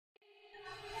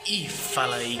E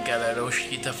fala aí galera, hoje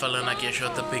que tá falando aqui é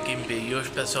JPQMP e hoje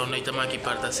pessoal nós estamos aqui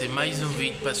para trazer mais um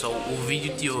vídeo pessoal. O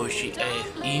vídeo de hoje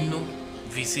é indo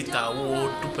visitar o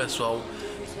Horto pessoal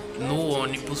no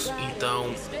ônibus.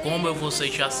 Então como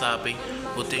vocês já sabem,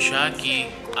 vou deixar aqui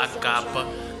a capa.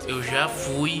 Eu já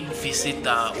fui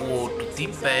visitar o Horto de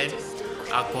pé,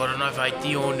 agora nós vai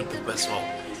de ônibus pessoal.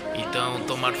 Então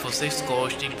tomara que vocês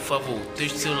gostem, por favor,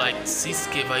 deixe seu like, se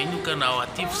inscreva aí no canal,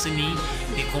 ative o sininho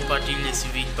e compartilhe esse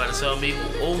vídeo para seu amigo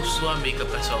ou sua amiga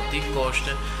pessoal que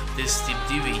gosta desse tipo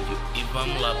de vídeo. E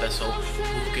vamos lá pessoal,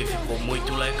 porque ficou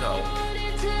muito legal.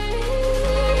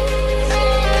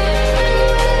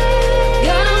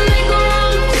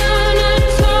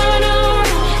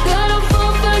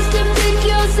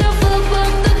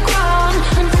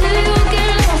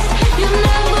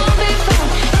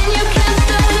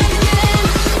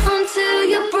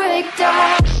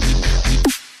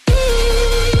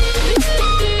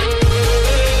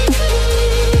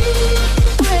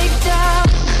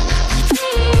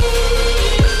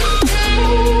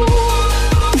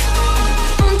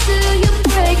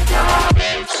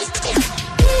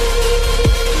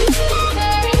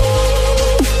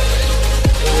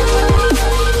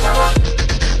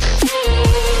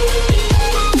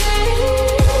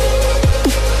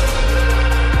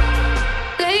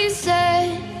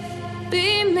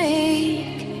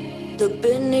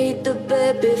 Beneath the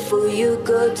bed before you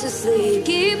go to sleep.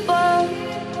 Keep on,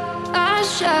 I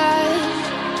shine.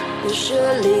 You'll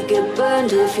surely get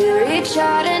burned if you reach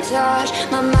out and touch.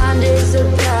 My mind is a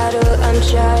battle, I'm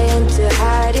trying to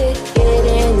hide it.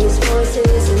 Getting these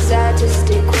voices inside to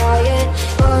stay quiet.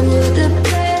 On to the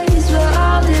place where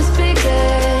all this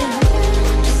began.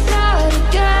 To start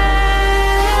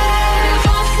again. You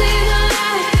won't see the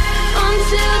light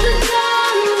until the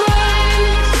dawn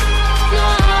breaks. No.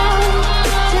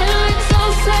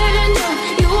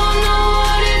 You won't know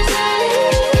what it takes.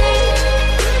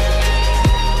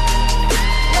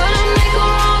 Gotta make a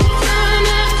wrong turn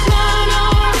and turn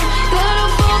around. Gotta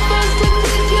fall first to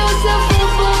pick yourself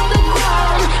up off the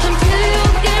ground. Until you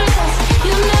get lost,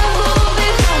 you'll never be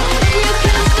found. And you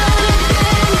can't start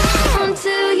again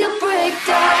until you break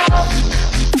down.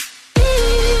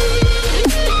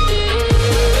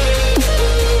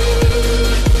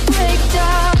 Break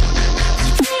down.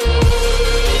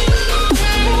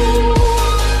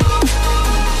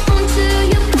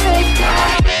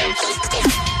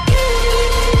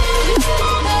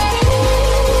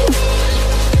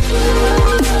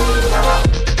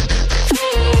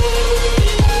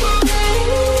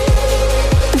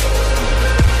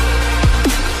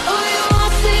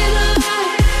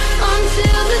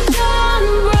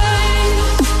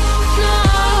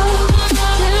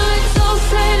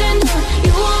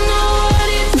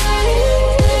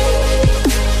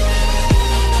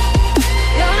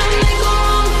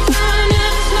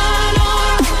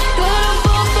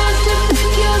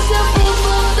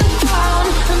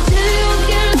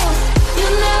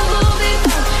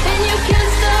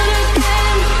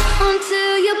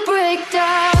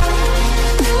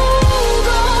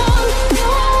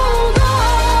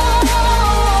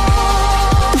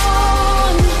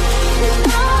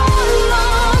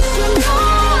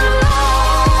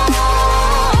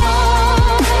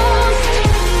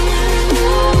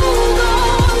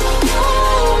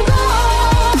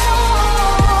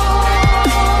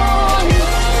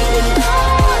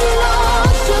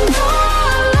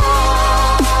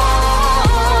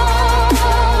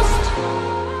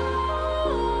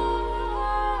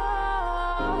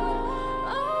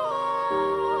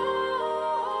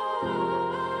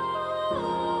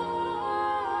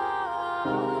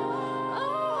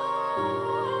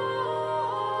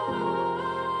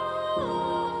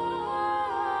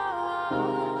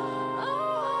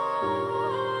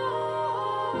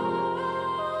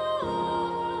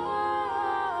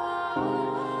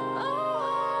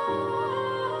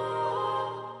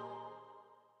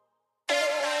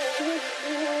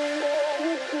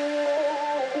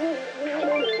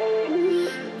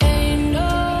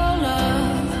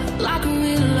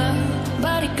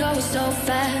 So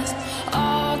fast,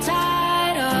 all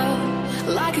tied up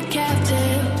like a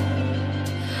captive.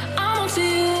 I'm on to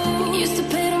you. Used to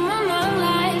pay to my mom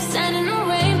lights, standing on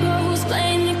rainbows,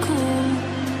 playing it cool.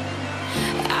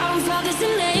 I haven't felt this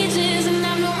in ages, and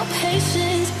I've no more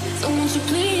patience. So won't you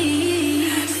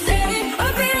please stay a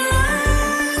bit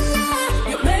longer?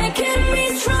 You're making me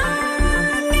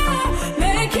stronger,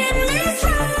 making me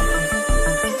stronger.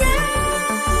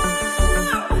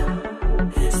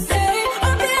 Stay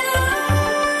a bit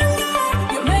longer.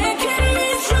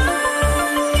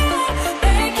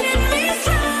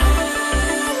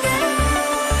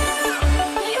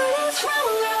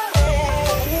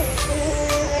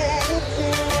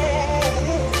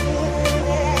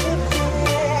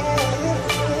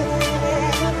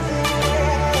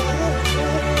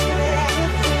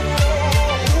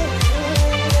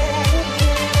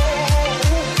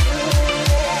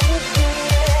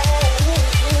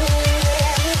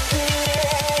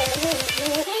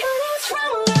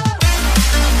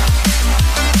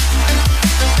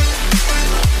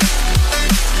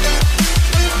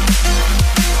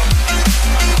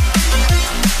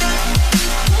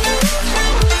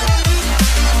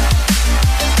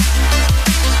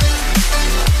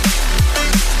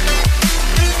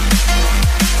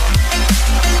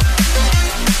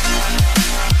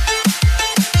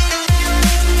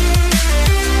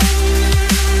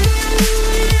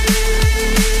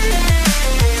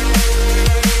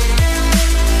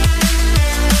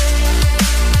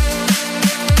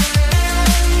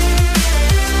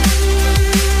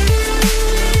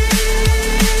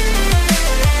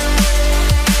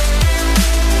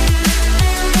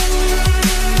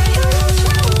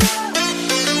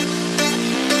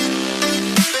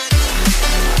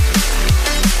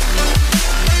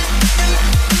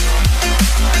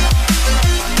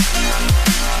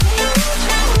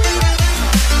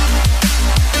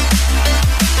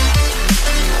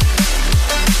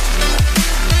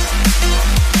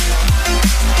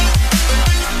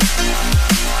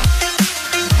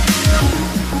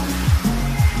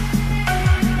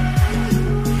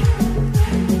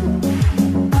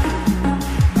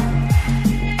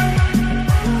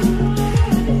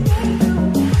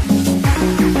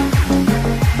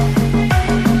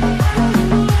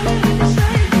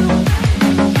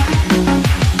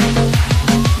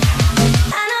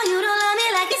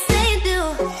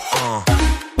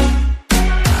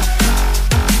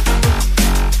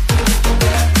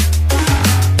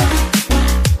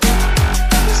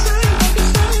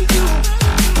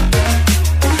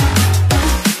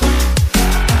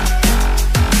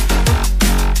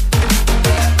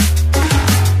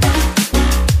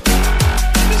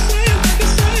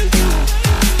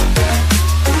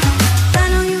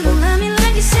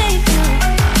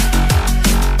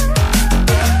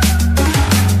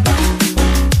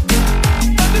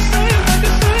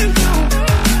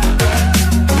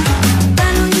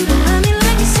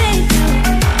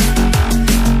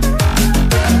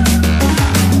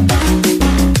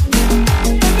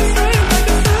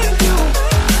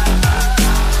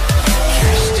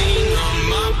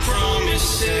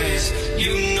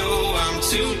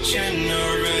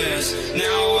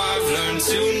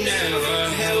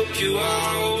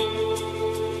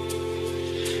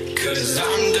 'cause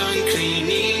I'm done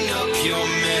cleaning up your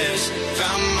mess.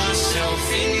 Found myself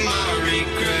in my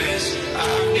regrets.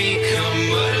 I've become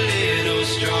a little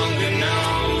stronger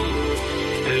now.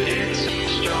 A little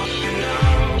stronger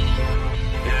now.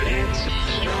 A little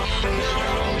stronger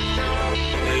now.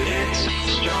 A little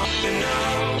stronger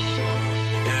now.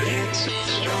 A little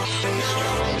stronger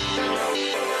now.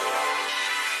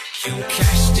 You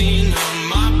cashed in on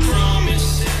my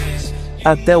promises.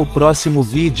 Até o próximo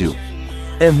vídeo.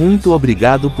 Muito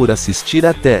obrigado por assistir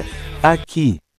até aqui.